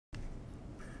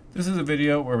This is a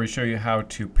video where we show you how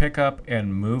to pick up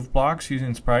and move blocks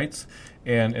using sprites.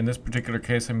 And in this particular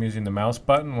case, I'm using the mouse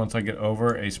button. Once I get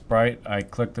over a sprite, I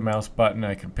click the mouse button,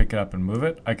 I can pick it up and move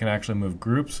it. I can actually move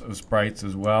groups of sprites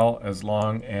as well, as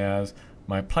long as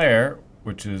my player,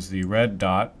 which is the red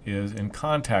dot, is in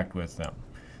contact with them.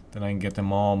 Then I can get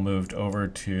them all moved over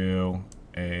to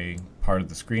a part of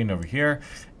the screen over here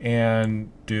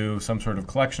and do some sort of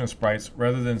collection of sprites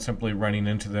rather than simply running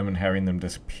into them and having them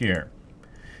disappear.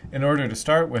 In order to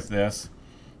start with this,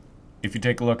 if you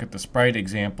take a look at the sprite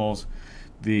examples,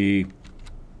 the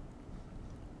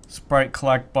sprite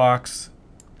collect box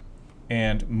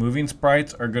and moving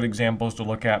sprites are good examples to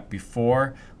look at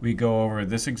before we go over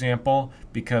this example,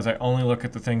 because I only look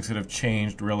at the things that have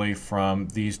changed really from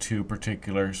these two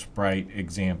particular sprite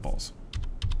examples.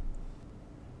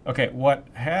 Okay, what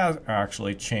has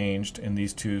actually changed in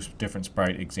these two different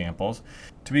sprite examples?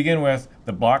 To begin with,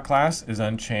 the block class is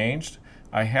unchanged.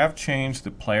 I have changed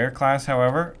the player class,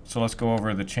 however, so let's go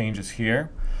over the changes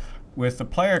here. With the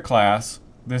player class,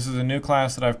 this is a new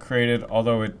class that I've created,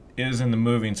 although it is in the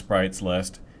moving sprites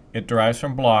list. It derives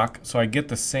from block, so I get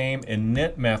the same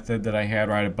init method that I had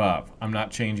right above. I'm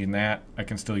not changing that. I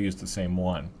can still use the same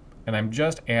one. And I'm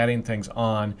just adding things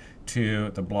on to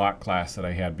the block class that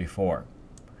I had before.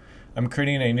 I'm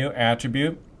creating a new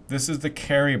attribute. This is the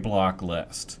carry block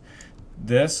list.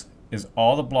 This is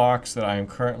all the blocks that I am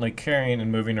currently carrying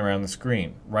and moving around the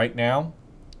screen. Right now,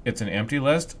 it's an empty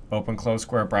list, open close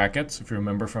square brackets. If you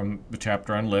remember from the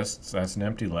chapter on lists, that's an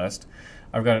empty list.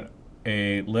 I've got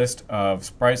a list of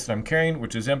sprites that I'm carrying,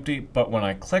 which is empty, but when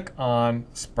I click on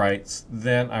sprites,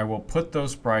 then I will put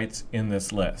those sprites in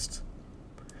this list.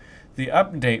 The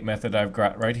update method I've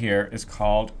got right here is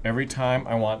called every time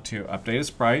I want to update a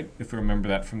sprite, if you remember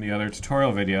that from the other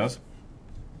tutorial videos.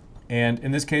 And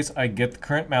in this case, I get the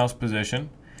current mouse position.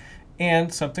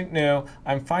 And something new,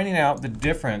 I'm finding out the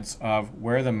difference of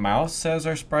where the mouse says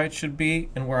our sprite should be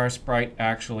and where our sprite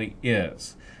actually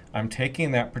is. I'm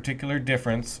taking that particular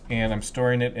difference and I'm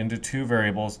storing it into two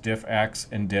variables, diff(x)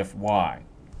 and diff(y).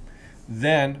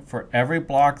 Then, for every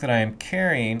block that I am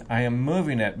carrying, I am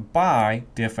moving it by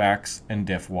diff(x) and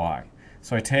diff(y).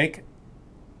 So I take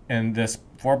in this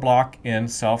for block in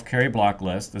self carry block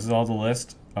list, this is all the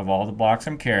list of all the blocks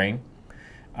I'm carrying.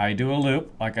 I do a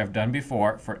loop like I've done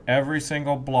before for every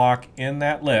single block in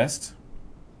that list.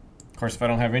 Of course, if I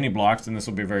don't have any blocks, then this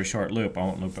will be a very short loop. I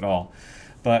won't loop at all.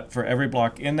 But for every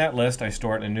block in that list, I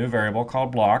store it in a new variable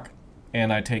called block,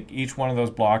 and I take each one of those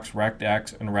blocks,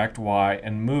 rect(x) and rect(y),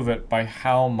 and move it by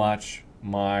how much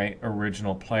my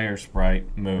original player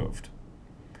sprite moved.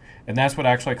 And that's what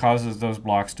actually causes those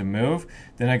blocks to move.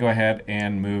 Then I go ahead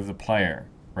and move the player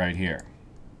right here.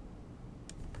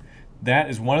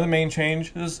 That is one of the main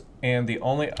changes, and the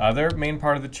only other main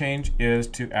part of the change is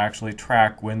to actually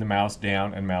track when the mouse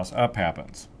down and mouse up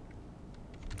happens.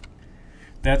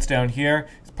 That's down here.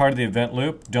 It's part of the event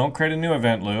loop. Don't create a new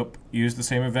event loop. Use the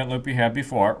same event loop you had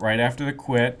before. Right after the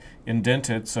quit,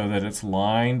 indented so that it's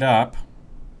lined up.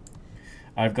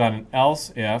 I've got an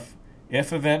else if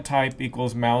event type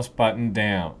equals mouse button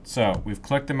down. So we've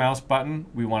clicked the mouse button.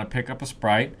 We want to pick up a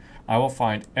sprite. I will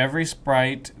find every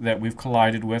sprite that we've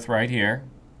collided with right here.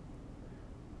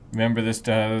 Remember, this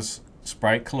does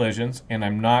sprite collisions, and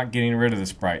I'm not getting rid of the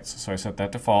sprites, so I set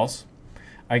that to false.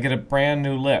 I get a brand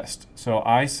new list. So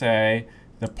I say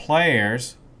the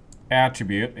players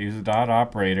attribute, I use a dot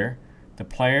operator, the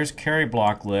players carry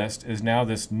block list is now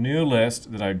this new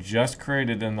list that I just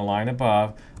created in the line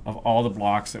above of all the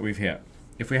blocks that we've hit.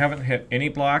 If we haven't hit any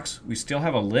blocks, we still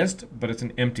have a list, but it's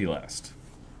an empty list.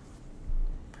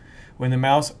 When the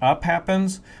mouse up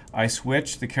happens, I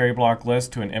switch the carry block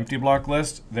list to an empty block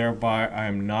list, thereby I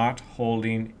am not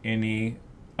holding any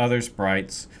other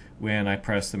sprites when I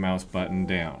press the mouse button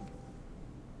down.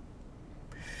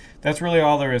 That's really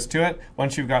all there is to it.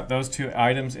 Once you've got those two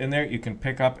items in there, you can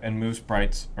pick up and move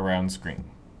sprites around the screen.